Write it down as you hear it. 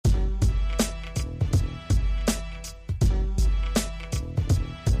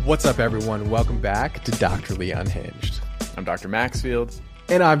What's up, everyone? Welcome back to Doctorly Unhinged. I'm Dr. Maxfield.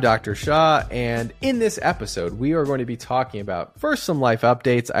 And I'm Dr. Shah. And in this episode, we are going to be talking about, first, some life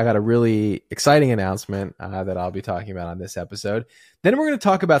updates. I got a really exciting announcement that I'll be talking about on this episode. Then we're going to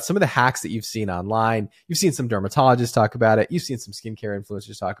talk about some of the hacks that you've seen online. You've seen some dermatologists talk about it. You've seen some skincare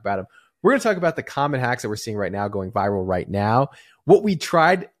influencers talk about them. We're going to talk about the common hacks that we're seeing right now going viral right now, what we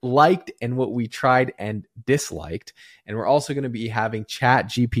tried, liked, and what we tried and disliked. And we're also going to be having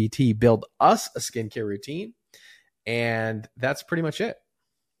ChatGPT build us a skincare routine. And that's pretty much it.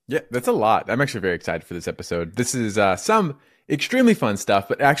 Yeah, that's a lot. I'm actually very excited for this episode. This is some extremely fun stuff,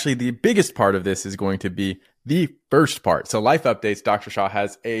 but actually the biggest part of this is going to be the first part. So life updates, Dr. Shah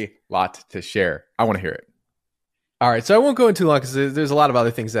has a lot to share. I want to hear it. All right, so I won't go into too long because there's a lot of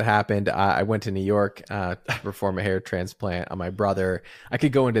other things that happened. I went to New York to perform a hair transplant on my brother. I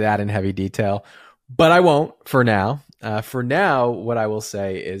could go into that in heavy detail, but I won't for now. For now, what I will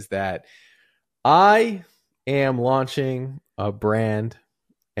say is that I am launching a brand,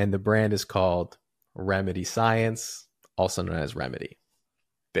 and the brand is called Remedy Science, also known as Remedy.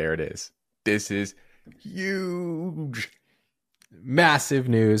 There it is. This is huge. Massive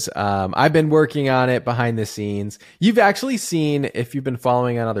news. I've been working on it behind the scenes. You've actually seen, if you've been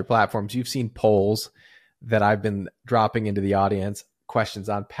following on other platforms, you've seen polls that I've been dropping into the audience, questions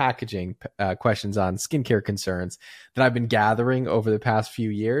on packaging, questions on skincare concerns that I've been gathering over the past few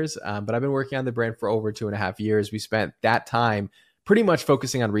years. But I've been working on the brand for over 2.5 years. We spent that time pretty much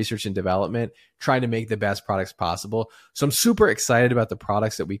focusing on research and development, trying to make the best products possible. So I'm super excited about the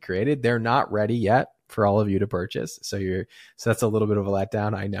products that we created. They're not ready yet for all of you to purchase. So that's a little bit of a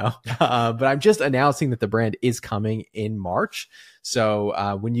letdown, I know. But I'm just announcing that the brand is coming in March.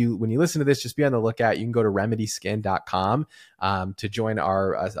 So when you listen to this, just be on the lookout. You can go to remedyskin.com to join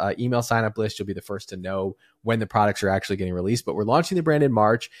our email sign-up list. You'll be the first to know when the products are actually getting released. But we're launching the brand in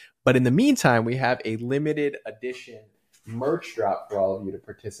March. But in the meantime, we have a limited edition merch drop for all of you to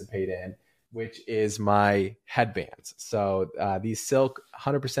participate in, which is my headbands. So these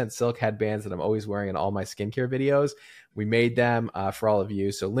 100% silk headbands that I'm always wearing in all my skincare videos, we made them for all of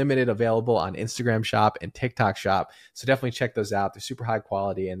you. So limited, available on Instagram shop and TikTok shop. So definitely check those out. They're super high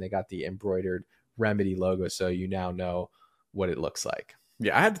quality and they got the embroidered Remedy logo. So you now know what it looks like.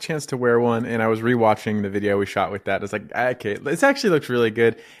 Yeah, I had the chance to wear one and I was rewatching the video we shot with that. I was like, okay, this actually looks really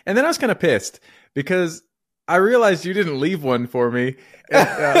good. And then I was kind of pissed because I realized you didn't leave one for me. And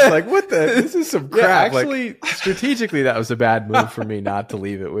I was like, what the? This is some crap. Yeah, actually, strategically, that was a bad move for me not to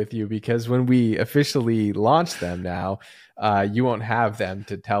leave it with you, because when we officially launch them now, you won't have them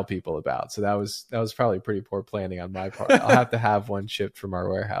to tell people about. So that was probably pretty poor planning on my part. I'll have to have one shipped from our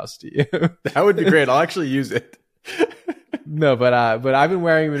warehouse to you. That would be great. I'll actually use it. No, but I've been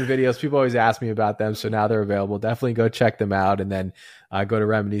wearing them in videos. People always ask me about them, so now they're available. Definitely go check them out, and then go to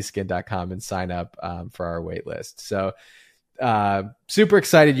remedyskin.com and sign up for our wait list. So super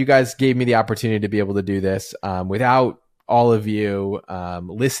excited you guys gave me the opportunity to be able to do this. Without all of you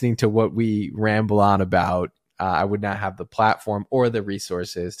listening to what we ramble on about, I would not have the platform or the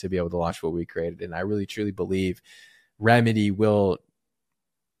resources to be able to launch what we created. And I really, truly believe Remedy will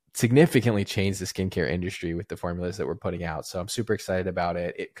significantly change the skincare industry with the formulas that we're putting out. So I'm super excited about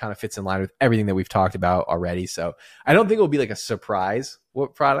it. It kind of fits in line with everything that we've talked about already. So I don't think it will be like a surprise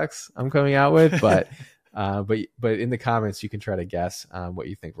what products I'm coming out with, but in the comments, you can try to guess what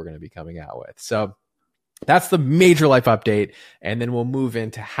you think we're going to be coming out with. So that's the major life update. And then we'll move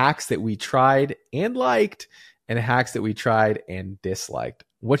into hacks that we tried and liked and hacks that we tried and disliked.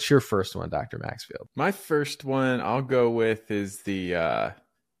 What's your first one, Dr. Maxfield? My first one I'll go with is the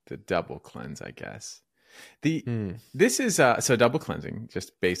double cleanse, I guess. This is so double cleansing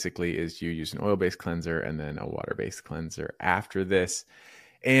just basically is you use an oil-based cleanser and then a water-based cleanser after this.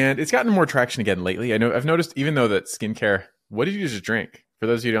 And it's gotten more traction again lately. I know I've noticed, even though that skincare, what did you just drink? For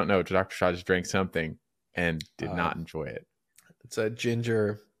those of you who don't know, Dr. Shah just drank something and did not enjoy it. It's a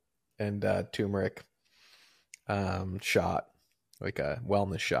ginger and turmeric shot, like a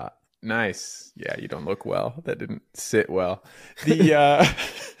wellness shot. Nice. Yeah, you don't look well. That didn't sit well.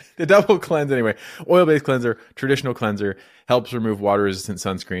 The double cleanse, anyway, oil-based cleanser, traditional cleanser, helps remove water-resistant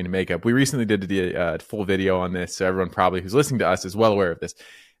sunscreen and makeup. We recently did the full video on this, so everyone probably who's listening to us is well aware of this.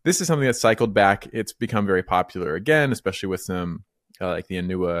 This is something that's cycled back. It's become very popular again, especially with some like the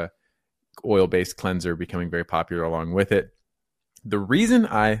Anua oil-based cleanser becoming very popular along with it. The reason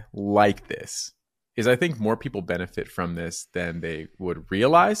I like this is I think more people benefit from this than they would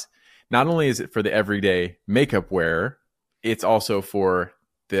realize. Not only is it for the everyday makeup wearer, it's also for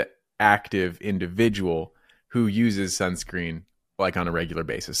the active individual who uses sunscreen like on a regular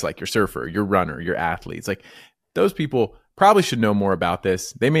basis, like your surfer, your runner, your athletes. Like those people probably should know more about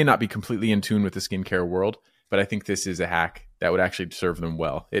this. They may not be completely in tune with the skincare world, but I think this is a hack that would actually serve them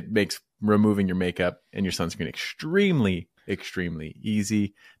well. It makes removing your makeup and your sunscreen extremely, extremely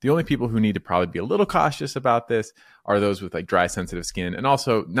easy. The only people who need to probably be a little cautious about this are those with like dry, sensitive skin, and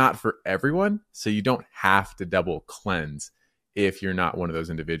also not for everyone. So you don't have to double cleanse if you're not one of those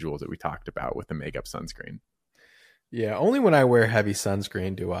individuals that we talked about with the makeup sunscreen. Yeah, only when I wear heavy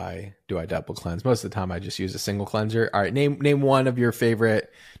sunscreen do I double cleanse. Most of the time I just use a single cleanser. All right, name one of your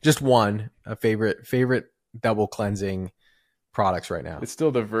favorite, just one, a favorite double cleansing products right now. It's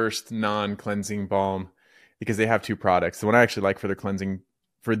still the Versed non-cleansing balm because they have two products. The one I actually like for the cleansing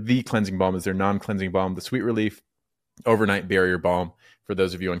balm is their non-cleansing balm, the Sweet Relief Overnight Barrier Balm. For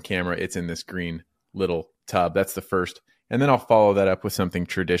those of you on camera, it's in this green little tub. That's the first. And then I'll follow that up with something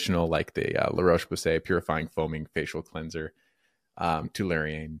traditional like the La Roche-Posay Purifying Foaming Facial Cleanser,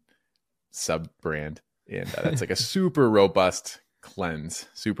 Toleriane sub-brand. And that's like a super robust cleanse.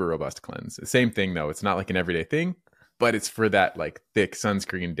 The same thing, though. It's not like an everyday thing, but it's for that like thick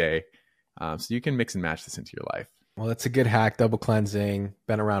sunscreen day. So you can mix and match this into your life. Well, that's a good hack. Double cleansing,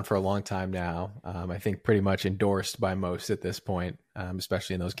 been around for a long time now. I think pretty much endorsed by most at this point,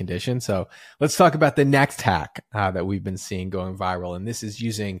 especially in those conditions. So let's talk about the next hack that we've been seeing going viral. And this is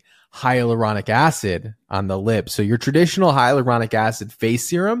using hyaluronic acid on the lips. So your traditional hyaluronic acid face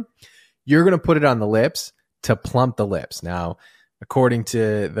serum, you're going to put it on the lips to plump the lips. Now, according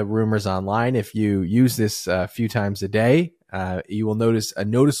to the rumors online, if you use this a few times a day, you will notice a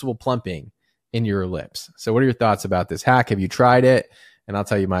noticeable plumping in your lips. So what are your thoughts about this hack? Have you tried it? And I'll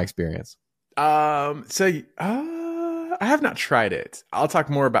tell you my experience. I have not tried it. I'll talk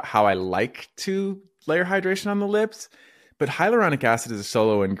more about how I like to layer hydration on the lips, but hyaluronic acid is a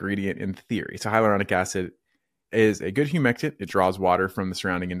solo ingredient in theory. So hyaluronic acid is a good humectant. It draws water from the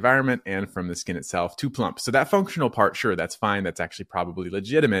surrounding environment and from the skin itself to plump. So that functional part, sure, that's fine. That's actually probably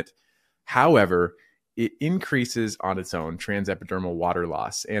legitimate. However, it increases on its own transepidermal water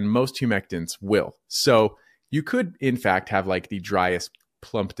loss, and most humectants will. So you could, in fact, have like the driest,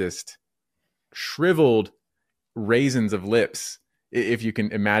 plumpest, shriveled raisins of lips, if you can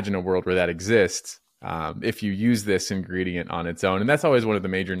imagine a world where that exists, if you use this ingredient on its own. And that's always one of the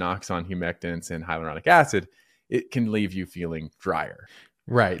major knocks on humectants and hyaluronic acid. It can leave you feeling drier.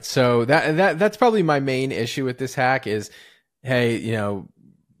 Right. So that's probably my main issue with this hack is, hey,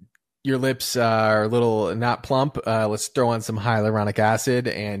 your lips are a little not plump. Let's throw on some hyaluronic acid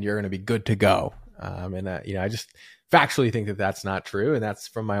and you're going to be good to go. I just factually think that that's not true. And that's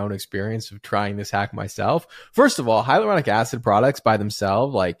from my own experience of trying this hack myself. First of all, hyaluronic acid products by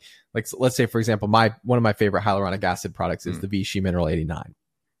themselves, like let's say, for example, one of my favorite hyaluronic acid products is the Vichy Mineral 89.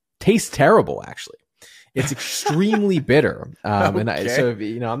 Tastes terrible, actually. It's extremely bitter.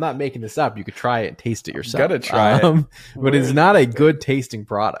 Okay. I'm not making this up. You could try it and taste it yourself. Gotta try it. But it's not a good tasting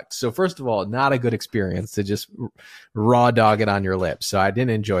product. So first of all, not a good experience to just raw dog it on your lips. So I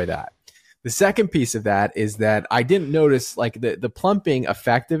didn't enjoy that. The second piece of that is that I didn't notice like the plumping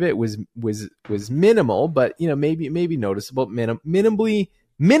effect of it was minimal, but maybe noticeable, minimally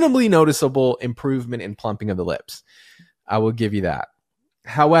noticeable improvement in plumping of the lips. I will give you that.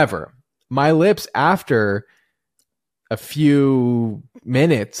 However, my lips after a few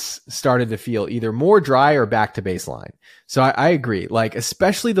minutes started to feel either more dry or back to baseline. So I agree, like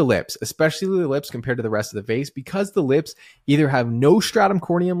especially the lips compared to the rest of the face, because the lips either have no stratum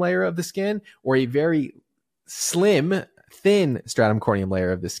corneum layer of the skin or a very slim, thin stratum corneum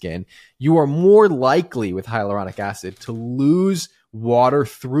layer of the skin. You are more likely with hyaluronic acid to lose water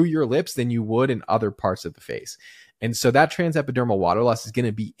through your lips than you would in other parts of the face. And so that transepidermal water loss is going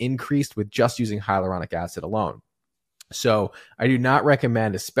to be increased with just using hyaluronic acid alone. So I do not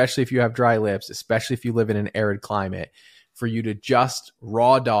recommend, especially if you have dry lips, especially if you live in an arid climate, for you to just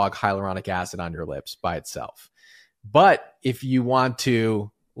raw dog hyaluronic acid on your lips by itself. But if you want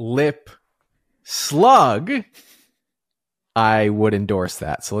to lip slug, I would endorse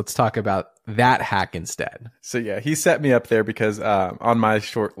that. So let's talk about that hack instead. So yeah, he set me up there because on my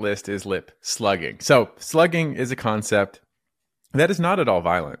short list is lip slugging. So slugging is a concept that is not at all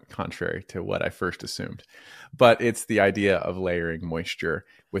violent, contrary to what I first assumed. But it's the idea of layering moisture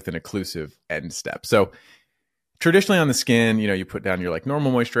with an occlusive end step. So traditionally on the skin, you put down your like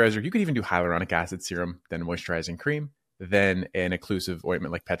normal moisturizer. You could even do hyaluronic acid serum, then moisturizing cream, then an occlusive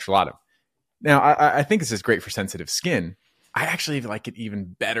ointment like petrolatum. Now, I think this is great for sensitive skin. I actually like it even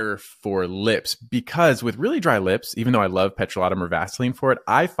better for lips because with really dry lips, even though I love petrolatum or Vaseline for it,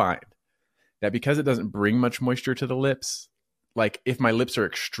 I find that because it doesn't bring much moisture to the lips, like if my lips are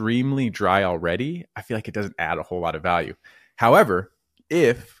extremely dry already, I feel like it doesn't add a whole lot of value. However,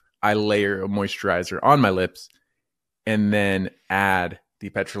 if I layer a moisturizer on my lips, and then add the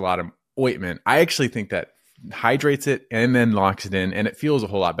petrolatum ointment. I actually think that hydrates it and then locks it in, and it feels a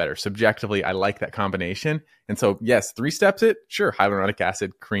whole lot better. Subjectively, I like that combination. And so, yes, 3 steps it. Sure, hyaluronic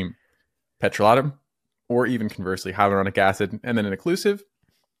acid, cream, petrolatum, or even conversely, hyaluronic acid and then an occlusive.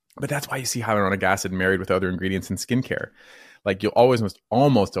 But that's why you see hyaluronic acid married with other ingredients in skincare. Like you'll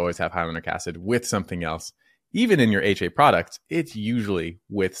almost always have hyaluronic acid with something else. Even in your HA products, it's usually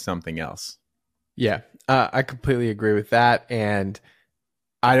with something else. Yeah, I completely agree with that. And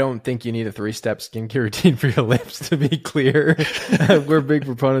I don't think you need a 3-step skincare routine for your lips, to be clear. We're big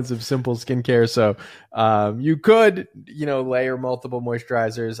proponents of simple skincare. So you could, layer multiple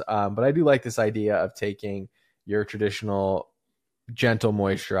moisturizers. But I do like this idea of taking your traditional gentle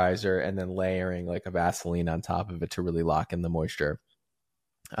moisturizer and then layering like a Vaseline on top of it to really lock in the moisture.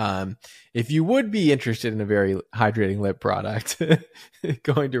 If you would be interested in a very hydrating lip product,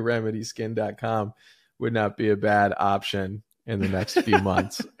 going to remedyskin.com would not be a bad option in the next few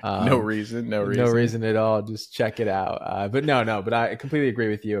months. No reason at all. Just check it out. But I completely agree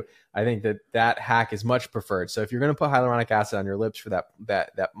with you. I think that hack is much preferred. So if you're going to put hyaluronic acid on your lips for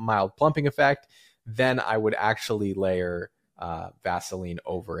that mild plumping effect, then I would actually layer Vaseline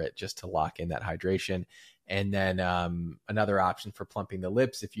over it just to lock in that hydration. And then another option for plumping the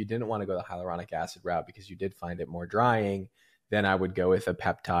lips, if you didn't want to go the hyaluronic acid route because you did find it more drying, then I would go with a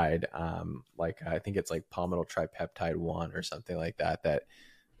peptide, I think it's like palmityl tripeptide 1 or something like that. That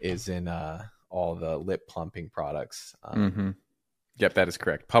is in all the lip plumping products. Yep, that is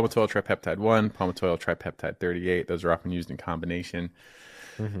correct. Palmitoyl tripeptide 1, palmitoyl tripeptide 38. Those are often used in combination.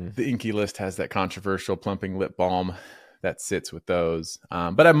 The Inky List has that controversial plumping lip balm that sits with those.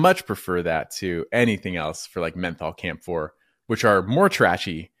 But I much prefer that to anything else for like menthol camphor, which are more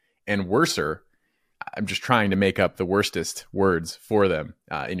trashy and worser. I'm just trying to make up the worstest words for them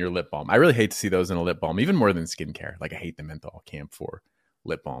in your lip balm. I really hate to see those in a lip balm, even more than skincare. Like I hate the menthol camphor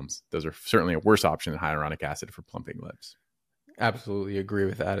lip balms. Those are certainly a worse option than hyaluronic acid for plumping lips. Absolutely agree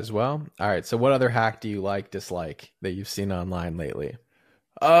with that as well. All right. So what other hack do you dislike that you've seen online lately?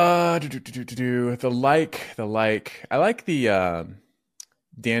 The like. I like the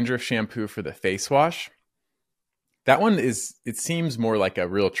dandruff shampoo for the face wash. That one it seems more like a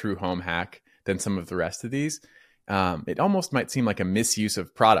real true home hack than some of the rest of these. It almost might seem like a misuse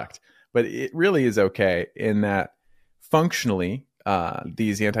of product, but it really is okay in that functionally,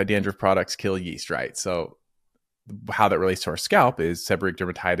 these anti-dandruff products kill yeast, right? So how that relates to our scalp is seborrheic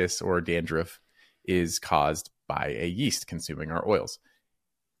dermatitis or dandruff is caused by a yeast consuming our oils.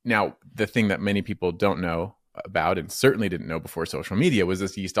 Now, the thing that many people don't know about and certainly didn't know before social media was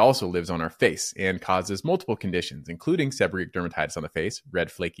this yeast also lives on our face and causes multiple conditions, including seborrheic dermatitis on the face,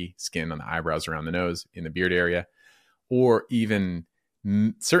 red flaky skin on the eyebrows, around the nose, in the beard area, or even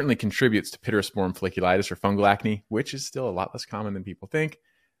certainly contributes to pityriform folliculitis or fungal acne, which is still a lot less common than people think.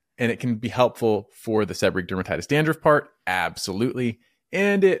 And it can be helpful for the seborrheic dermatitis dandruff part, absolutely.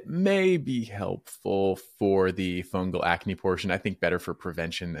 And it may be helpful for the fungal acne portion. I think better for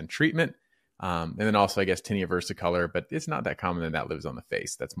prevention than treatment. And then also, I guess, tinea versicolor, but it's not that common that lives on the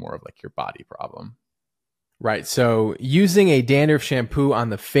face. That's more of like your body problem. Right. So using a dandruff shampoo on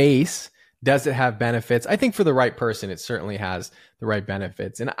the face, does it have benefits? I think for the right person, it certainly has the right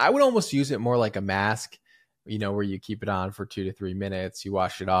benefits. And I would almost use it more like a mask, where you keep it on for 2 to 3 minutes, you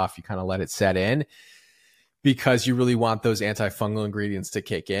wash it off, you kind of let it set in, because you really want those antifungal ingredients to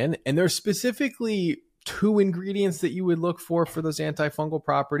kick in. And there's specifically 2 ingredients that you would look for those antifungal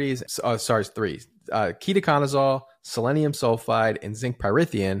properties. 3. Ketoconazole, selenium sulfide, and zinc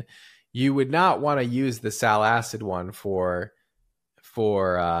pyrithium. You would not want to use the sal acid one for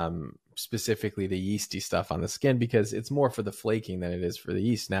specifically the yeasty stuff on the skin, because it's more for the flaking than it is for the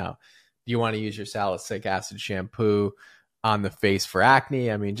yeast. Now, you want to use your salicylic acid shampoo on the face for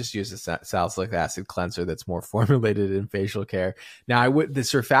acne. I mean, just use a salicylic acid cleanser that's more formulated in facial care. Now, the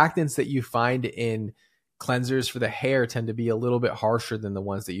surfactants that you find in cleansers for the hair tend to be a little bit harsher than the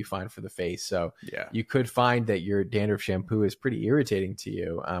ones that you find for the face. So yeah, you could find that your dandruff shampoo is pretty irritating to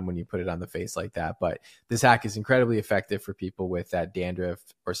you when you put it on the face like that. But this hack is incredibly effective for people with that dandruff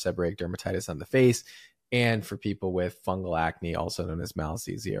or seborrheic dermatitis on the face, and for people with fungal acne, also known as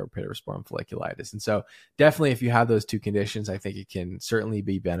malassezia or pityriform folliculitis. And so definitely, if you have those 2 conditions, I think it can certainly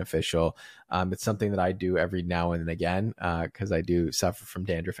be beneficial. It's something that I do every now and again, because I do suffer from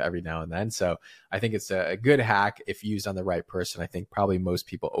dandruff every now and then. So I think it's a good hack if used on the right person. I think probably most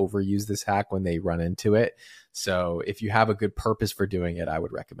people overuse this hack when they run into it. So if you have a good purpose for doing it, I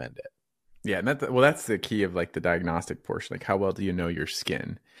would recommend it. Yeah, and that's the key of like the diagnostic portion. Like, how well do you know your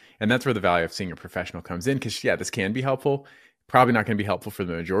skin? And that's where the value of seeing a professional comes in. Because yeah, this can be helpful. Probably not going to be helpful for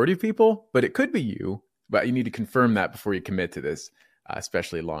the majority of people, but it could be you. but you need to confirm that before you commit to this,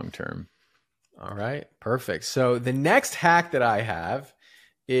 especially long term. All right, perfect. So the next hack that I have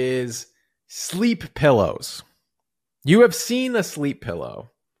is sleep pillows. You have seen a sleep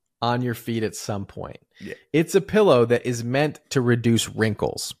pillow on your feet at some point. Yeah. It's a pillow that is meant to reduce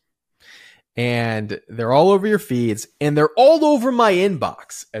wrinkles. And they're all over your feeds, and they're all over my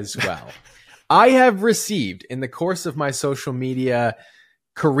inbox as well. I have received, in the course of my social media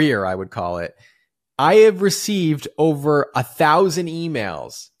career, I would call it, I have received over 1,000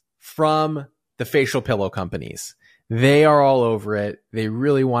 emails from the facial pillow companies. They are all over it. They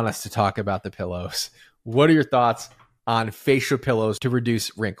really want us to talk about the pillows. What are your thoughts on facial pillows to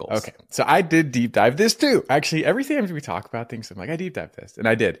reduce wrinkles? Okay, so I did deep dive this too. Actually, every time we talk about things, I'm like, I deep dive this, and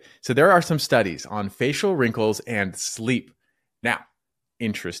I did. So there are some studies on facial wrinkles and sleep. Now,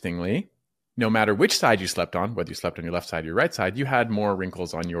 interestingly, no matter which side you slept on, whether you slept on your left side or your right side, you had more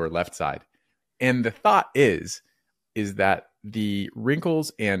wrinkles on your left side. And the thought is that the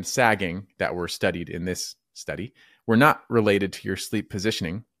wrinkles and sagging that were studied in this study were not related to your sleep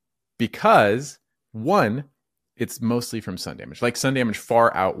positioning because, one, it's mostly from sun damage. Like sun damage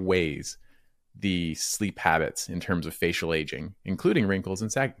far outweighs the sleep habits in terms of facial aging, including wrinkles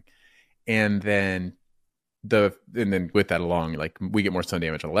and sagging. And then with that along, like we get more sun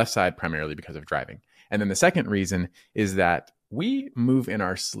damage on the left side primarily because of driving. And then the second reason is that we move in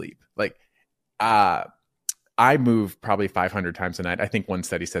our sleep. Like I move probably 500 times a night. I think one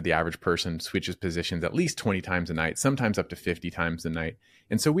study said the average person switches positions at least 20 times a night, sometimes up to 50 times a night.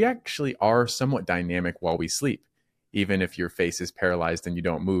 And so we actually are somewhat dynamic while we sleep. Even if your face is paralyzed and you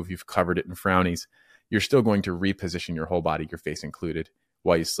don't move, you've covered it in frownies, you're still going to reposition your whole body, your face included,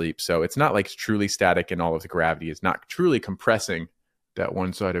 while you sleep. So it's not like it's truly static and all of the gravity is not truly compressing that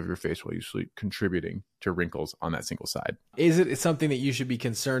one side of your face while you sleep, contributing to wrinkles on that single side. Is it something that you should be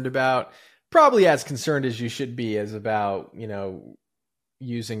concerned about? Probably as concerned as you should be as about,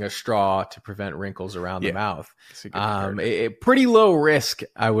 using a straw to prevent wrinkles around the mouth. Pretty low risk,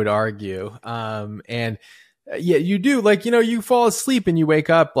 I would argue. You do, you fall asleep and you wake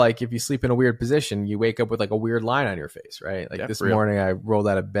up, like if you sleep in a weird position, you wake up with like a weird line on your face, right? Like this morning I rolled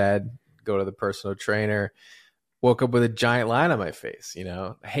out of bed, go to the personal trainer, woke up with a giant line on my face.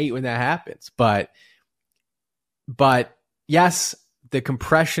 I hate when that happens, but yes, the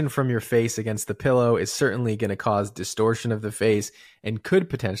compression from your face against the pillow is certainly going to cause distortion of the face and could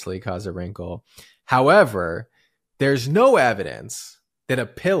potentially cause a wrinkle. However, there's no evidence that a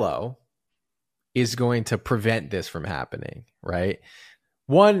pillow is going to prevent this from happening, right?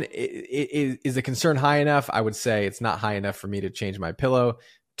 One, is the concern high enough? I would say it's not high enough for me to change my pillow.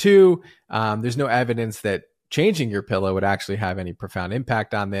 Two, there's no evidence that changing your pillow would actually have any profound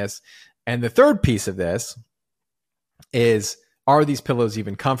impact on this. And the third piece of this is, are these pillows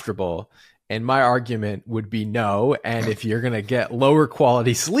even comfortable? And my argument would be no. And if you're going to get lower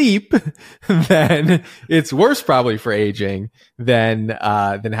quality sleep, then it's worse probably for aging than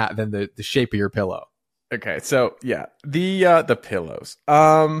the shape of your pillow. Okay. So yeah, the pillows.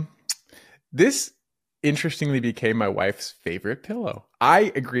 This interestingly became my wife's favorite pillow.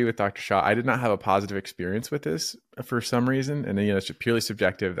 I agree with Dr. Shah. I did not have a positive experience with this for some reason. And it's just purely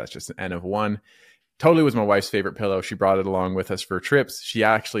subjective. That's just an N of one. Totally was my wife's favorite pillow. She brought it along with us for trips. She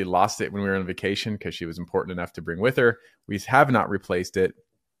actually lost it when we were on vacation because she was important enough to bring with her. We have not replaced it.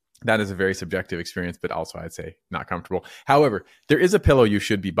 That is a very subjective experience, but also I'd say not comfortable. However, there is a pillow you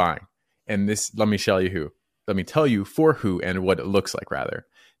should be buying. And this, let me tell you for who and what it looks like rather.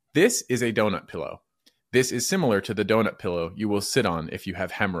 This is a donut pillow. This is similar to the donut pillow you will sit on if you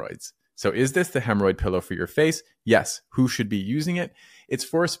have hemorrhoids. So is this the hemorrhoid pillow for your face? Yes. Who should be using it? It's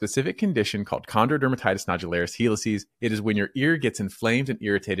for a specific condition called chondrodermatitis nodularis helices. It is when your ear gets inflamed and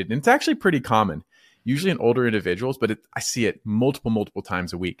irritated. And it's actually pretty common, usually in older individuals, but I see it multiple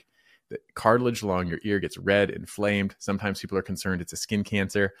times a week. The cartilage along your ear gets red, inflamed. Sometimes people are concerned it's a skin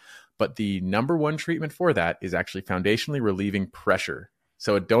cancer. But the number one treatment for that is actually foundationally relieving pressure.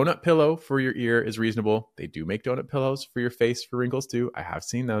 So a donut pillow for your ear is reasonable. They do make donut pillows for your face for wrinkles too. I have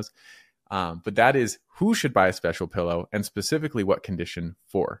seen those. But that is who should buy a special pillow and specifically what condition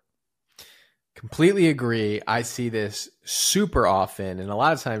for. Completely agree. I see this super often. And a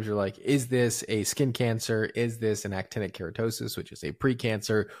lot of times you're like, is this a skin cancer? Is this an actinic keratosis, which is a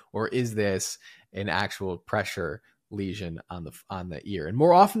precancer? Or is this an actual pressure lesion on the ear? And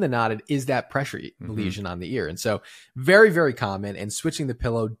more often than not, it is that pressure lesion on the ear. And so very, very common. And switching the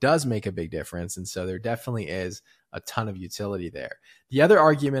pillow does make a big difference. And so there definitely is a ton of utility there. The other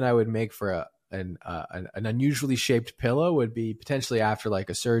argument I would make for an unusually shaped pillow would be potentially after like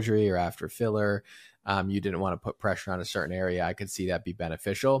a surgery or after filler. You didn't want to put pressure on a certain area. I could see that be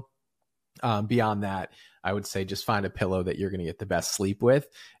beneficial. Beyond that, I would say just find a pillow that you're going to get the best sleep with,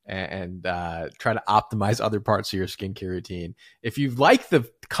 and try to optimize other parts of your skincare routine. If you like the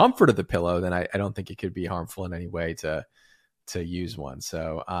comfort of the pillow, then I don't think it could be harmful in any way to use one.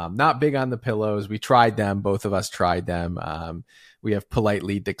 So not big on the pillows. We tried them. Both of us tried them. We have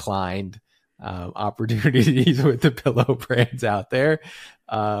politely declined opportunities with the pillow brands out there.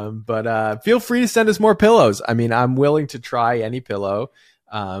 But feel free to send us more pillows. I mean, I'm willing to try any pillow.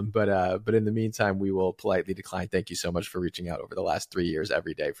 But in the meantime, we will politely decline. Thank you so much for reaching out over the last 3 years,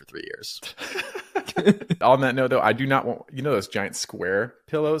 every day for 3 years. On that note, though, I do not want, those giant square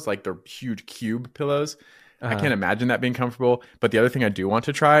pillows, like they're huge cube pillows. I can't imagine that being comfortable. But the other thing I do want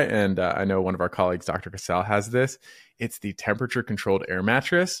to try, and I know one of our colleagues, Dr. Cassell, has this. It's the temperature controlled air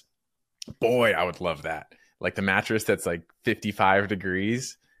mattress. Boy, I would love that. Like the mattress that's like 55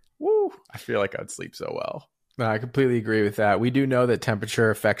 degrees. Woo! I feel like I'd sleep so well. I completely agree with that. We do know that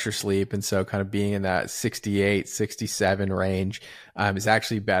temperature affects your sleep. And so kind of being in that 68, 67 range is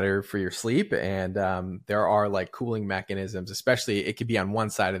actually better for your sleep. And there are like cooling mechanisms, especially it could be on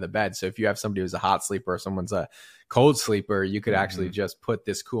one side of the bed. So if you have somebody who's a hot sleeper or someone's a cold sleeper, you could actually just put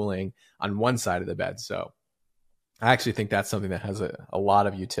this cooling on one side of the bed. So I actually think that's something that has a lot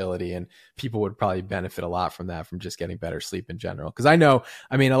of utility, and people would probably benefit a lot from that, from just getting better sleep in general. Because I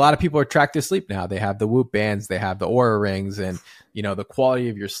mean, a lot of people are tracked to sleep now. They have the Whoop bands, they have the Aura rings, and the quality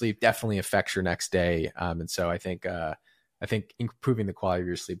of your sleep definitely affects your next day. And so I think improving the quality of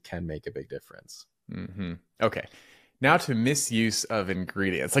your sleep can make a big difference. Mm-hmm. Okay, now to misuse of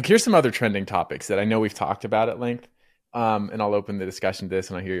ingredients. Like here's some other trending topics that I know we've talked about at length, and I'll open the discussion to this,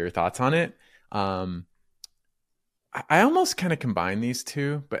 and I'll hear your thoughts on it. I almost kind of combine these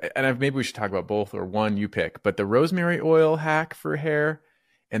two, maybe we should talk about both, or one you pick. But the rosemary oil hack for hair,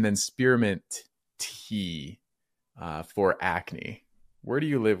 and then spearmint tea for acne. Where do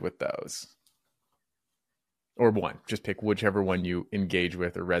you live with those? Or one, just pick whichever one you engage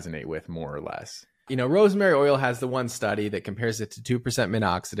with or resonate with more or less. Rosemary oil has the one study that compares it to 2%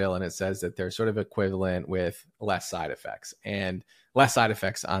 minoxidil, and it says that they're sort of equivalent with less side effects, and less side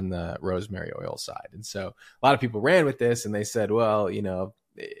effects on the rosemary oil side. And so a lot of people ran with this, and they said, well,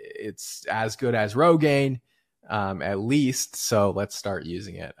 it's as good as Rogaine, at least. So let's start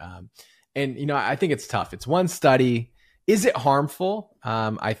using it. And I think it's tough. It's one study. Is it harmful?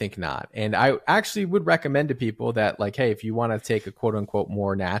 I think not. And I actually would recommend to people that, like, hey, if you want to take a quote unquote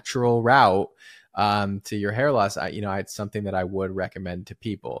more natural route to your hair loss, it's something that I would recommend to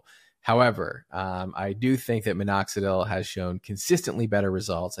people. However, I do think that minoxidil has shown consistently better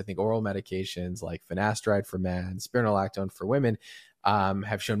results. I think oral medications like finasteride for men, spironolactone for women,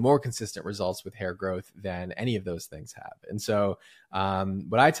 have shown more consistent results with hair growth than any of those things have. And so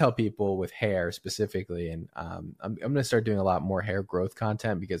what I tell people with hair specifically, and I'm going to start doing a lot more hair growth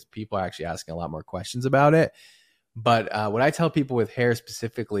content because people are actually asking a lot more questions about it. But what I tell people with hair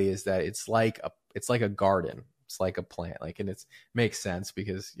specifically is that it's like a garden. It's like a plant, and it makes sense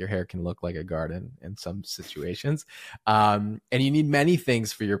because your hair can look like a garden in some situations. And you need many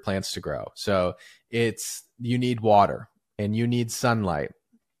things for your plants to grow. So you need water, and you need sunlight.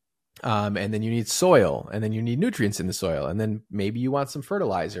 And then you need soil, and then you need nutrients in the soil. And then maybe you want some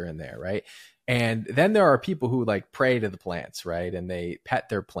fertilizer in there, right? And then there are people who pray to the plants, right? And they pet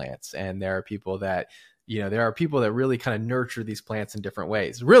their plants. And there are people that, really kind of nurture these plants in different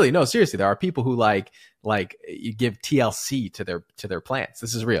ways. Really, no, seriously, there are people who you give TLC to their plants.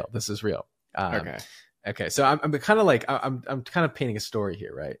 This is real. Okay. So I'm kind of I'm kind of painting a story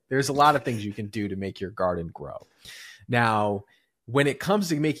here, right? There's a lot of things you can do to make your garden grow. Now, when it comes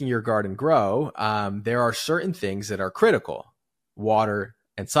to making your garden grow, there are certain things that are critical: water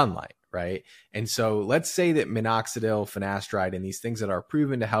and sunlight, right? And so let's say that minoxidil, finasteride, and these things that are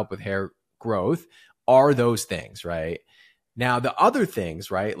proven to help with hair growth are those things, right? Now, the other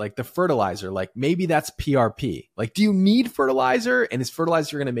things, right, like the fertilizer, maybe that's PRP. Do you need fertilizer? And is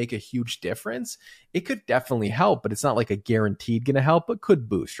fertilizer going to make a huge difference? It could definitely help, but it's not a guaranteed going to help, but could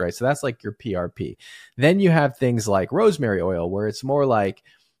boost, right? So that's your PRP. Then you have things like rosemary oil, where it's more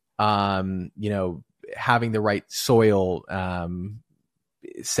having the right soil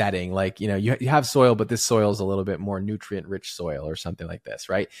setting. You have soil, but this soil is a little bit more nutrient rich soil or something like this,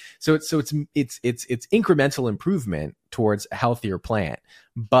 right? So it's incremental improvement towards a healthier plant,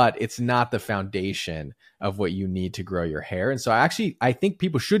 but it's not the foundation of what you need to grow your hair. And so I think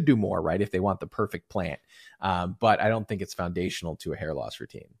people should do more, right, if they want the perfect plant. But I don't think it's foundational to a hair loss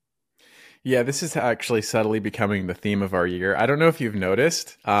routine. Yeah, this is actually subtly becoming the theme of our year. I don't know if you've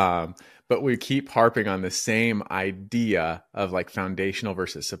noticed, but we keep harping on the same idea of foundational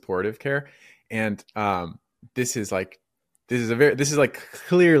versus supportive care. And this is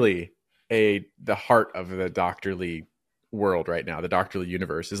clearly the heart of the doctorly world right now, the doctorly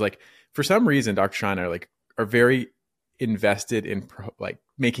universe, is like, for some reason, Dr. Shah and I are very invested in like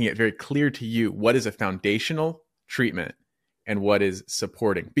making it very clear to you what is a foundational treatment and what is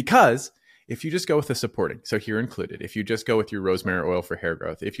supporting. Because if you just go with the supporting, so here included, if you just go with your rosemary oil for hair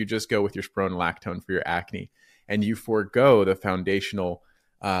growth, if you just go with your spironolactone for your acne, and you forego the foundational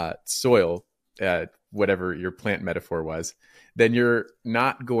soil, whatever your plant metaphor was, then you're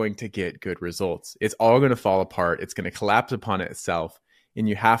not going to get good results. It's all going to fall apart. It's going to collapse upon itself, and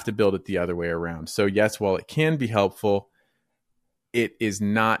you have to build it the other way around. So yes, while it can be helpful, it is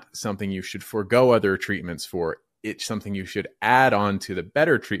not something you should forego other treatments for. It's something you should add on to the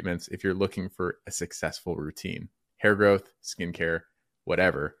better treatments if you're looking for a successful routine. Hair growth, skincare,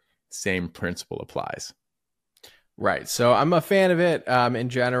 whatever, same principle applies. Right. So I'm a fan of it in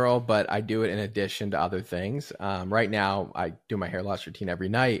general, but I do it in addition to other things. Right now, I do my hair loss routine every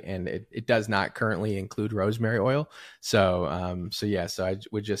night, and it does not currently include rosemary oil. So I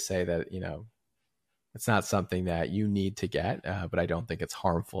would just say that, it's not something that you need to get, but I don't think it's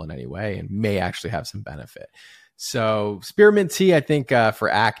harmful in any way and may actually have some benefit. So spearmint tea, I think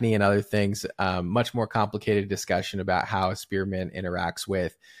for acne and other things, much more complicated discussion about how spearmint interacts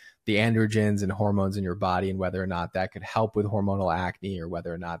with the androgens and hormones in your body and whether or not that could help with hormonal acne or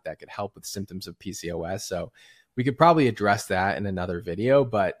whether or not that could help with symptoms of PCOS. So we could probably address that in another video.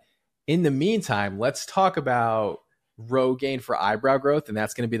 But in the meantime, let's talk about Rogaine for eyebrow growth. And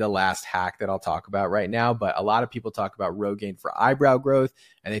that's going to be the last hack that I'll talk about right now. But a lot of people talk about Rogaine for eyebrow growth,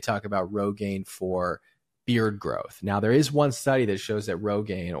 and they talk about Rogaine for beard growth. Now, there is one study that shows that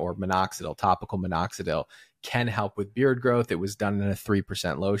Rogaine, or minoxidil, topical minoxidil, can help with beard growth. It was done in a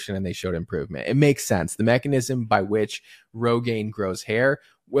 3% lotion, and they showed improvement. It makes sense. The mechanism by which Rogaine grows hair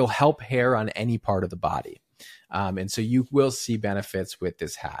will help hair on any part of the body. And so you will see benefits with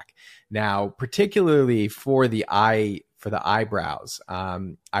this hack. Now, particularly for the eyebrows,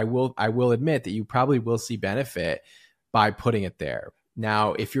 I will admit that you probably will see benefit by putting it there.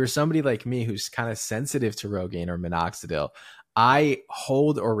 Now, if you're somebody like me who's kind of sensitive to Rogaine or minoxidil, I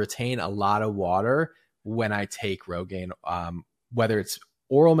hold or retain a lot of water when I take Rogaine, whether it's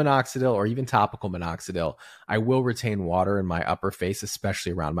oral minoxidil or even topical minoxidil. I will retain water in my upper face,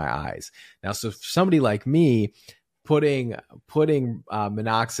 especially around my eyes. Now, so for somebody like me, putting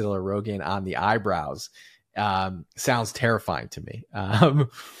minoxidil or Rogaine on the eyebrows sounds terrifying to me.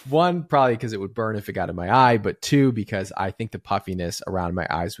 One, probably because it would burn if it got in my eye, but two, because I think the puffiness around my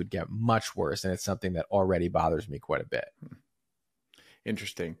eyes would get much worse, and it's something that already bothers me quite a bit.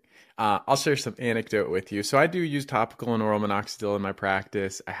 Interesting. I'll share some anecdote with you. So I do use topical and oral minoxidil in my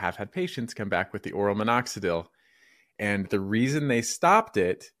practice. I have had patients come back with the oral minoxidil, and the reason they stopped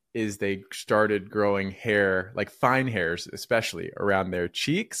it is they started growing hair, like fine hairs, especially around their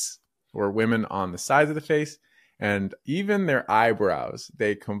cheeks, or women on the sides of the face, and even their eyebrows.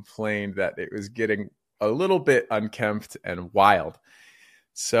 They complained that it was getting a little bit unkempt and wild.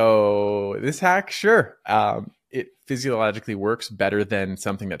 So this hack, sure, it physiologically works better than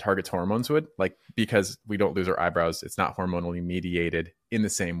something that targets hormones would, like, because we don't lose our eyebrows. It's not hormonally mediated in the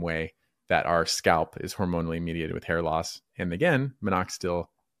same way that our scalp is hormonally mediated with hair loss. And again, minoxidil,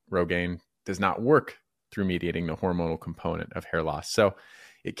 Rogaine does not work through mediating the hormonal component of hair loss. So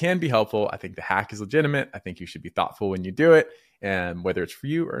it can be helpful. I think the hack is legitimate. I think you should be thoughtful when you do it, and whether it's for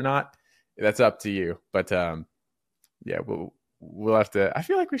you or not, that's up to you. But yeah, we'll have to. I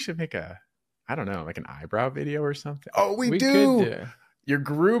feel like we should make like an eyebrow video or something. Oh, we do. Your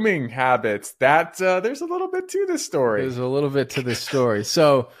grooming habits. That there's a little bit to this story. There's a little bit to this story.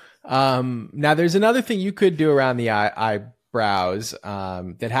 So now there's another thing you could do around the eyebrows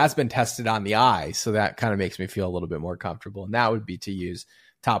that has been tested on the eye. So that kind of makes me feel a little bit more comfortable. And that would be to use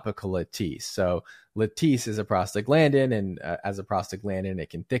topical Latisse. So Latisse is a prostaglandin, and as a prostaglandin, it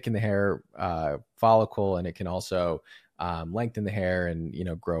can thicken the hair follicle, and it can also lengthen the hair and,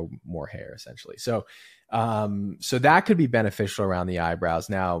 grow more hair essentially. So that could be beneficial around the eyebrows.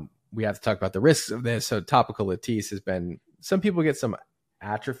 Now we have to talk about the risks of this. So topical Latisse some people get some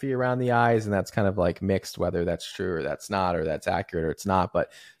atrophy around the eyes, and that's kind of like mixed, whether that's true or that's not, or that's accurate or it's not.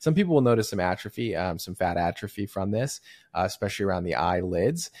 But some people will notice some atrophy, some fat atrophy from this, especially around the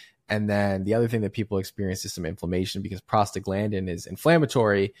eyelids. And then the other thing that people experience is some inflammation, because prostaglandin is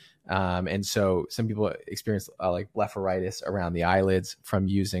inflammatory. And so some people experience like blepharitis around the eyelids from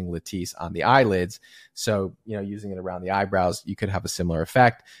using Latisse on the eyelids. So, using it around the eyebrows, you could have a similar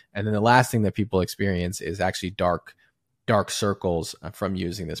effect. And then the last thing that people experience is actually dark dark circles from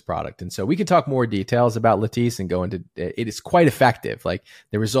using this product. And so we could talk more details about Latisse and go into it. Is quite effective. Like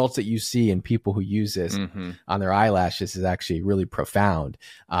the results that you see in people who use this on their eyelashes is actually really profound.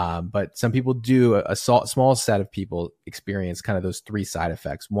 But some people do, a small set of people experience kind of those 3 side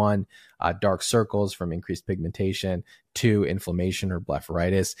effects. 1, dark circles from increased pigmentation. 2, inflammation or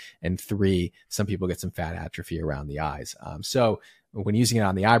blepharitis. And 3, some people get some fat atrophy around the eyes. So when using it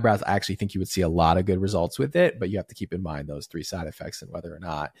on the eyebrows, I actually think you would see a lot of good results with it, but you have to keep in mind those 3 side effects and whether or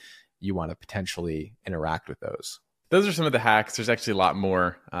not you want to potentially interact with those. Those are some of the hacks. There's actually a lot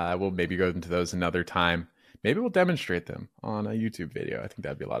more. We'll maybe go into those another time. Maybe we'll demonstrate them on a YouTube video. I think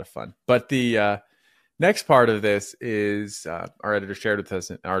that'd be a lot of fun. But the next part of this is our editor shared with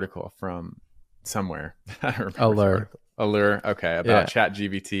us an article from somewhere. I don't remember. Allure. Okay. About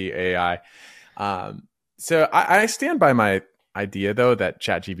ChatGPT AI. So I stand by my idea, though, that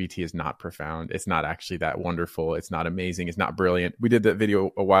ChatGPT is not profound. It's not actually that wonderful. It's not amazing. It's not brilliant. We did that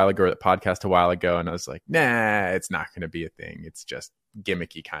video a while ago, that podcast a while ago, and I was like, nah, it's not going to be a thing. It's just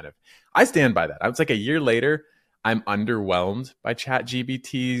gimmicky kind of. I stand by that. I was like, a year later, I'm underwhelmed by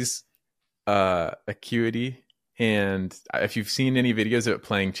ChatGPT's acuity. And if you've seen any videos of it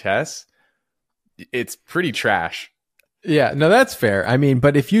playing chess, it's pretty trash. Yeah, no, that's fair. I mean,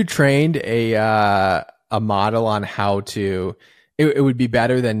 but if you trained a model on how to, it would be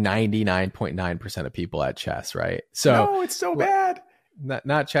better than 99.9% of people at chess, right? So no, it's so bad. Not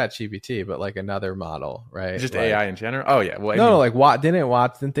ChatGPT, but like another model, right? Just like, AI in general. Oh yeah. Well, no, like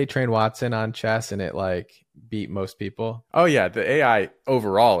didn't they train Watson on chess and it like beat most people? Oh yeah, the AI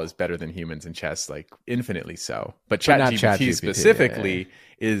overall is better than humans in chess, like infinitely so. But ChatGPT specifically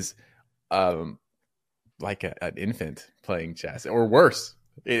is like an infant playing chess, or worse.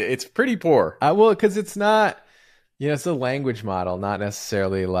 It's pretty poor. Well, because it's not, it's a language model, not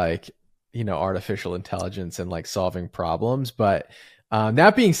necessarily like, artificial intelligence and like solving problems. But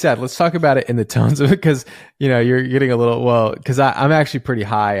that being said, let's talk about it in the tones of it, because, you're getting a little, because I'm actually pretty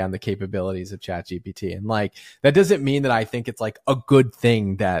high on the capabilities of ChatGPT. And like, that doesn't mean that I think it's like a good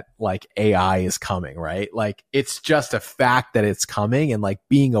thing that like AI is coming, right? Like, it's just a fact that it's coming, and like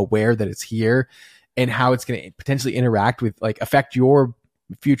being aware that it's here and how it's going to potentially interact with, like, affect your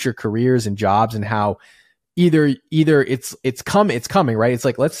future careers and jobs, and how either it's coming, right? It's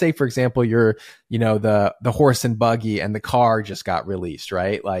like, let's say, for example, you're, the horse and buggy and the car just got released,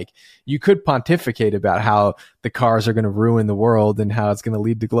 right? Like, you could pontificate about how the cars are going to ruin the world and how it's going to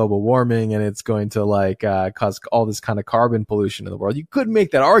lead to global warming and it's going to like cause all this kind of carbon pollution in the world. You could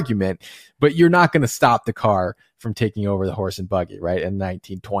make that argument, but you're not going to stop the car from taking over the horse and buggy, right? In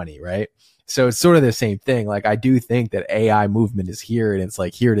 1920, right? So it's sort of the same thing. Like, I do think that AI movement is here and it's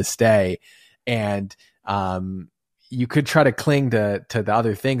like here to stay. And you could try to cling to the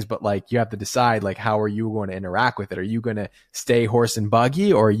other things, but like, you have to decide, like, how are you going to interact with it? Are you going to stay horse and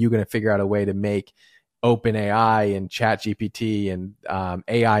buggy, or are you going to figure out a way to make OpenAI and ChatGPT and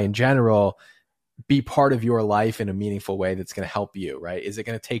AI in general be part of your life in a meaningful way that's going to help you, right? Is it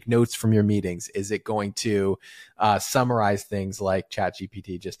going to take notes from your meetings? Is it going to summarize things like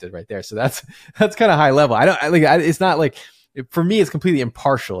ChatGPT just did right there? So that's kind of high level. It's not like, for me, it's completely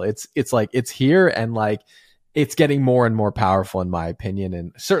impartial. It's like, it's here, and like, it's getting more and more powerful in my opinion.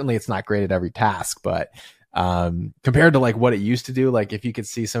 And certainly it's not great at every task, but compared to like what it used to do, like if you could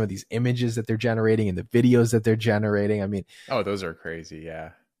see some of these images that they're generating and the videos that they're generating, I mean, oh, those are crazy.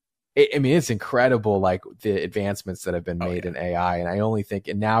 Yeah. It's incredible, like the advancements that have been made in AI. And I only think,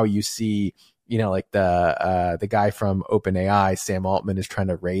 and now you see, like the guy from OpenAI, Sam Altman, is trying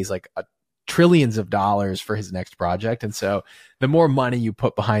to raise like trillions of dollars for his next project. And so the more money you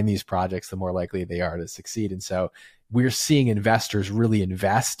put behind these projects, the more likely they are to succeed. And so we're seeing investors really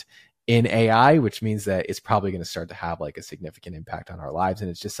invest in AI, which means that it's probably going to start to have like a significant impact on our lives. And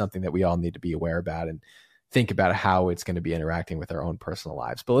it's just something that we all need to be aware about and think about how it's going to be interacting with our own personal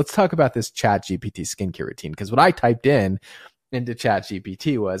lives. But let's talk about this ChatGPT skincare routine, because what I typed into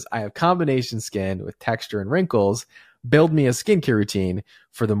ChatGPT was, I have combination skin with texture and wrinkles. Build me a skincare routine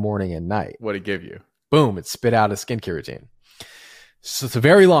for the morning and night. What did it give you? Boom, it spit out a skincare routine. So it's a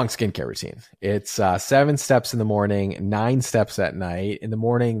very long skincare routine. It's 7 steps in the morning, 9 steps at night. In the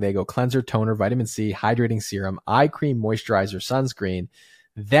morning, they go cleanser, toner, vitamin C, hydrating serum, eye cream, moisturizer, sunscreen.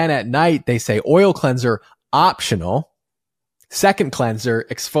 Then at night, they say oil cleanser, optional. Second cleanser,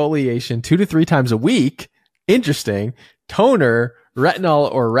 exfoliation 2 to 3 times a week. Interesting. Toner, retinol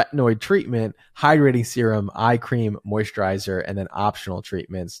or retinoid treatment, hydrating serum, eye cream, moisturizer, and then optional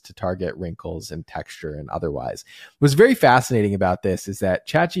treatments to target wrinkles and texture and otherwise. What's very fascinating about this is that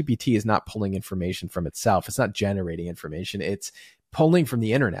ChatGPT is not pulling information from itself. It's not generating information. It's pulling from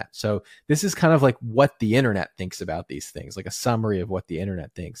the internet. So this is kind of like what the internet thinks about these things, like a summary of what the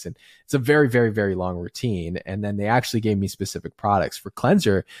internet thinks. And it's a very, very, very long routine. And then they actually gave me specific products for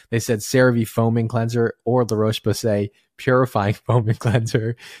cleanser. They said CeraVe foaming cleanser or La Roche-Posay purifying foaming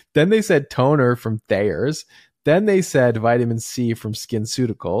cleanser. Then they said toner from Thayer's. Then they said vitamin C from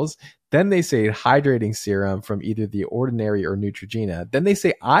SkinCeuticals. Then they say hydrating serum from either The Ordinary or Neutrogena. Then they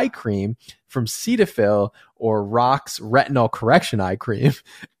say eye cream from Cetaphil or Rock's Retinol Correction Eye Cream.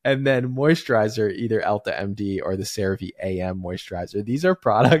 And then moisturizer, either Elta MD or the CeraVe AM moisturizer. These are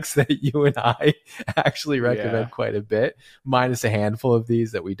products that you and I actually recommend quite a bit, minus a handful of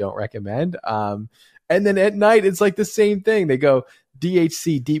these that we don't recommend. And then at night, it's like the same thing. They go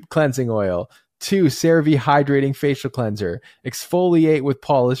DHC Deep Cleansing Oil. 2, CeraVe Hydrating Facial Cleanser. Exfoliate with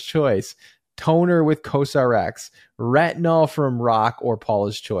Paula's Choice. Toner with CosRx. Retinol from Rock or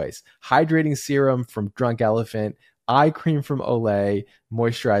Paula's Choice. Hydrating Serum from Drunk Elephant. Eye Cream from Olay.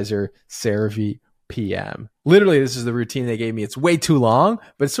 Moisturizer, CeraVe PM. Literally, this is the routine they gave me. It's way too long,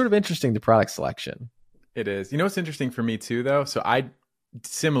 but it's sort of interesting, the product selection. It is. You know what's interesting for me too, though? So I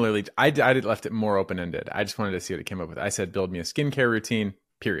left it more open-ended. I just wanted to see what it came up with. I said, build me a skincare routine,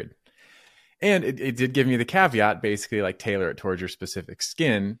 period. And it did give me the caveat, basically like tailor it towards your specific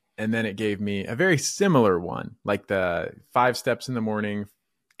skin. And then it gave me a very similar one, like the 5 steps in the morning,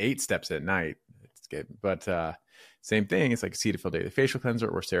 8 steps at night. It's good. But same thing. It's like Cetaphil Daily Facial Cleanser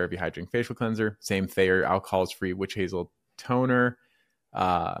or CeraVe Hydrating Facial Cleanser. Same Thayer alcohols-free witch hazel toner,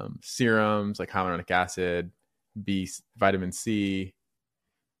 serums like hyaluronic acid, vitamin C.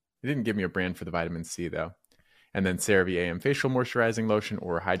 It didn't give me a brand for the vitamin C, though. And then CeraVe AM facial moisturizing lotion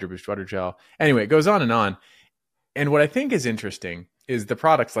or Hydro Boost water gel. Anyway, it goes on. And what I think is interesting is the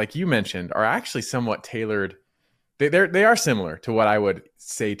products, like you mentioned, are actually somewhat tailored. They are similar to what I would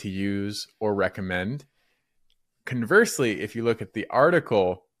say to use or recommend. Conversely, if you look at the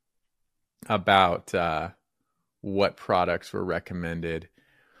article about what products were recommended,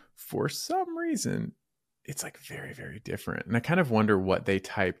 for some reason, it's like very, very different. And I kind of wonder what they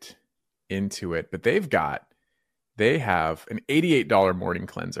typed into it. But they have an $88 morning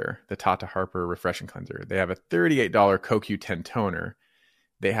cleanser, the Tata Harper Refreshing Cleanser. They have a $38 CoQ10 toner.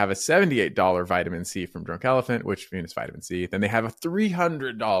 They have a $78 vitamin C from Drunk Elephant, which means vitamin C. Then they have a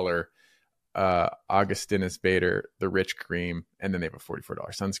 $300 Augustinus Bader, the Rich Cream. And then they have a $44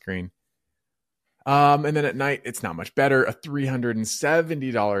 sunscreen. And then at night, it's not much better. A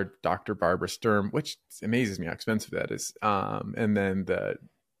 $370 Dr. Barbara Sturm, which amazes me how expensive that is. And then the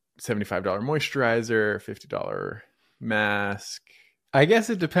 $75 moisturizer, $50 mask. I guess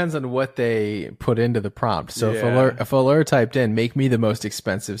it depends on what they put into the prompt. So if Allure typed in, make me the most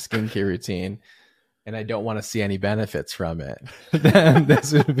expensive skincare routine, and I don't want to see any benefits from it, then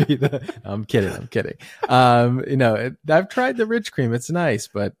this would be I'm kidding. I've tried the Rich Cream. It's nice,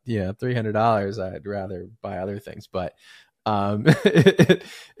 but $300, I'd rather buy other things. But it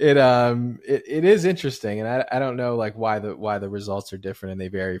is interesting, and I don't know like why the results are different and they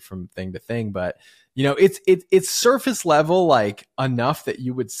vary from thing to thing, but it's surface level, like enough that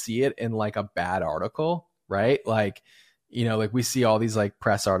you would see it in like a bad article, right? Like like we see all these like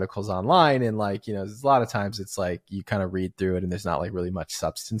press articles online, and like there's a lot of times it's like you kind of read through it and there's not like really much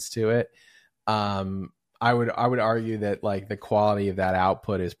substance to it. I would argue that like the quality of that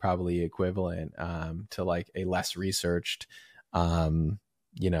output is probably equivalent to like a less researched article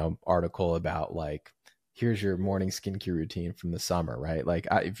about like, here's your morning skincare routine from the summer, right? Like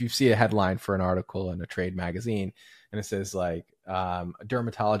if you see a headline for an article in a trade magazine and it says like a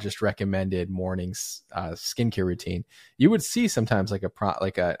dermatologist recommended morning skincare routine, you would see sometimes like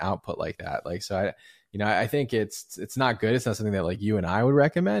an output like that. Like, so I think it's not good. It's not something that like you and I would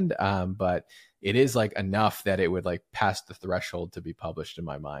recommend, but it is like enough that it would like pass the threshold to be published in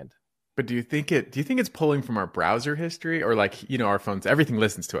my mind. But do you think it's pulling from our browser history, or like, our phones, everything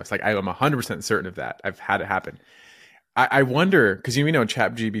listens to us? Like I am 100% certain of that. I've had it happen. I wonder, because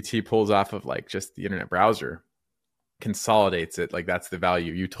ChatGPT pulls off of like just the internet browser, consolidates it. Like that's the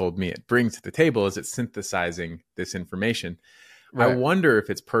value you told me it brings to the table, is it synthesizing this information. Right. I wonder if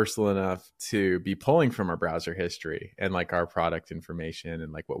it's personal enough to be pulling from our browser history and like our product information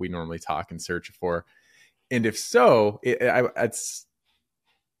and like what we normally talk and search for. And if so,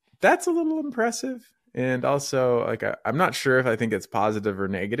 that's a little impressive. And also like, I'm not sure if I think it's positive or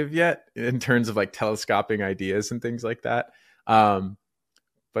negative yet in terms of like telescoping ideas and things like that.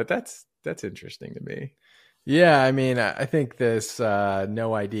 But that's interesting to me. Yeah, I mean, I think this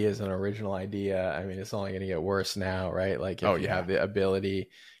no idea is an original idea. I mean, it's only going to get worse now, right? Like if you have the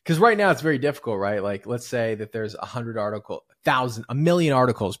ability, because right now it's very difficult, right? Like let's say that there's 100 articles, 1,000, 1 million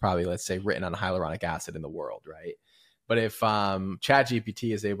articles probably, let's say, written on hyaluronic acid in the world, right? But if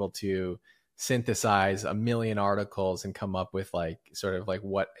ChatGPT is able to synthesize a million articles and come up with like sort of like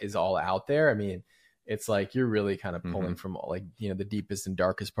what is all out there, I mean, it's like you're really kind of pulling from like, you know, the deepest and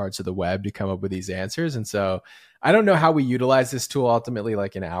darkest parts of the web to come up with these answers. And so I don't know how we utilize this tool ultimately,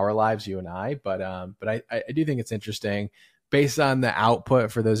 like in our lives, you and I, but I do think it's interesting based on the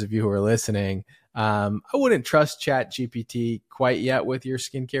output for those of you who are listening. I wouldn't trust ChatGPT quite yet with your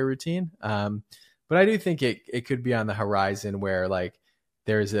skincare routine. But I do think it could be on the horizon where like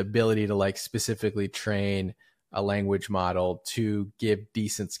there's the ability to like specifically train a language model to give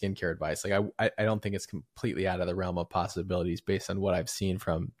decent skincare advice. Like I don't think it's completely out of the realm of possibilities based on what I've seen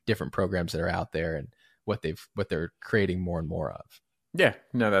from different programs that are out there and what they're creating more and more of. Yeah,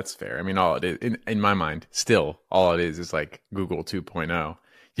 no, that's fair. I mean, all it is in my mind, still all it is like Google 2.0.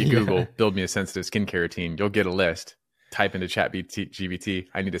 You Google, build me a sensitive skincare routine. You'll get a list. Type into ChatGPT,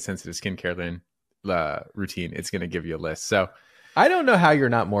 I need a sensitive skincare routine. It's going to give you a list. So I don't know how you're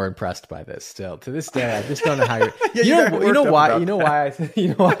not more impressed by this still. To this day, I just don't know how you're. You know why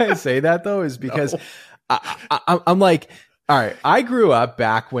I say that though is because I'm like, all right. I grew up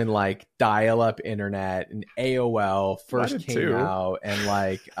back when like dial-up internet and AOL first came out,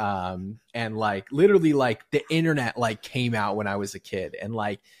 and like literally like the internet like came out when I was a kid, and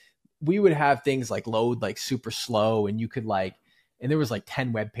like we would have things like load like super slow, and you could like, and there was like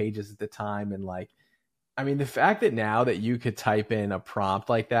 10 web pages at the time, and like. I mean, the fact that now that you could type in a prompt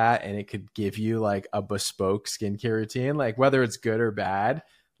like that and it could give you like a bespoke skincare routine, like whether it's good or bad,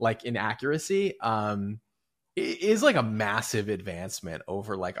 like in accuracy, is like a massive advancement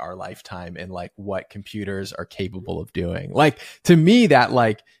over like our lifetime and like what computers are capable of doing. Like to me, that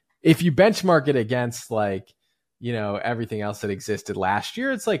like if you benchmark it against like, you know, everything else that existed last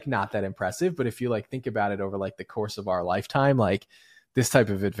year, it's like not that impressive. But if you like think about it over like the course of our lifetime, like this type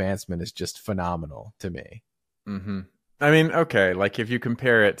of advancement is just phenomenal to me. Mm-hmm. I mean, okay, like if you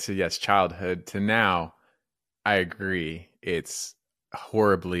compare it to, yes, childhood to now, I agree. It's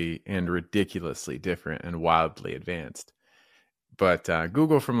horribly and ridiculously different and wildly advanced. But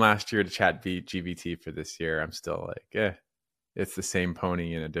Google from last year to ChatGPT for this year, I'm still like, it's the same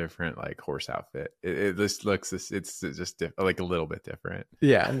pony in a different like horse outfit. It just looks, it's just like a little bit different.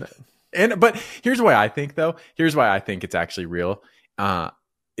 Yeah. But here's why I think though. Here's why I think it's actually real.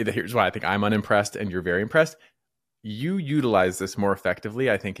 Here's why I think I'm unimpressed and you're very impressed. You utilize this more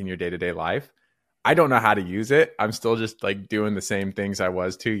effectively, I think, in your day-to-day life. I don't know how to use it. I'm still just like doing the same things I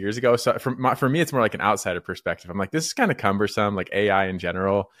was 2 years ago. So for me, it's more like an outsider perspective. I'm like, this is kind of cumbersome, like AI in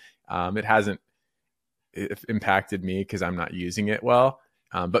general. It hasn't impacted me because I'm not using it well.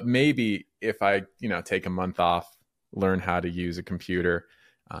 But maybe if I, take a month off, learn how to use a computer,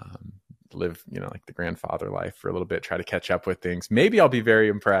 live, like the grandfather life for a little bit, try to catch up with things. Maybe I'll be very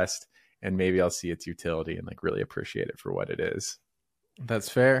impressed and maybe I'll see its utility and like really appreciate it for what it is. That's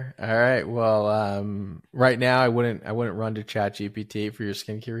fair. All right. Well, right now I wouldn't run to ChatGPT for your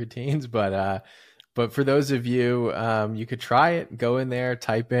skincare routines, but for those of you, you could try it, go in there,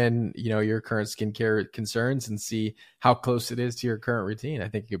 type in, your current skincare concerns and see how close it is to your current routine. I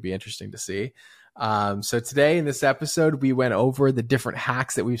think it could be interesting to see. So today in this episode, we went over the different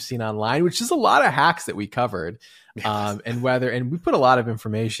hacks that we've seen online, which is a lot of hacks that we covered. And we put a lot of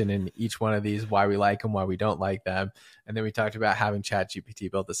information in each one of these, why we like them, why we don't like them. And then we talked about having ChatGPT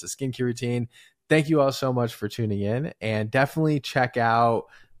build us a skincare routine. Thank you all so much for tuning in, and definitely check out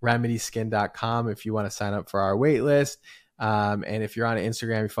remedyskin.com if you want to sign up for our wait list. And if you're on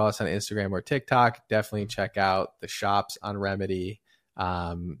Instagram, you follow us on Instagram or TikTok, definitely check out the shops on Remedy,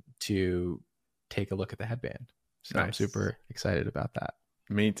 to take a look at the headband. So nice. I'm super excited about that.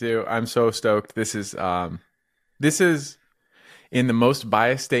 Me too. I'm so stoked. This is in the most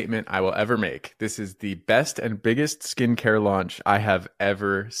biased statement I will ever make. This is the best and biggest skincare launch I have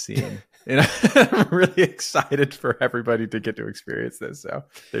ever seen. And I'm really excited for everybody to get to experience this. So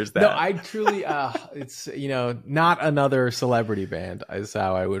there's that. No, I truly, it's, not another celebrity band is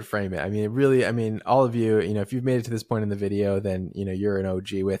how I would frame it. I mean, all of you, if you've made it to this point in the video, then, you're an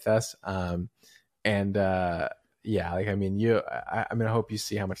OG with us. Yeah, like, I hope you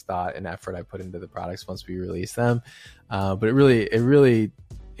see how much thought and effort I put into the products once we release them. But it really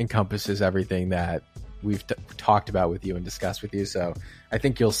encompasses everything that we've talked about with you and discussed with you. So I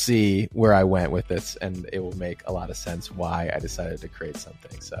think you'll see where I went with this, and it will make a lot of sense why I decided to create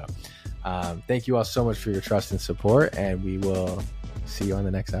something. So thank you all so much for your trust and support, and we will see you on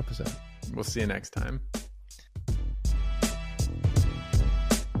the next episode. We'll see you next time.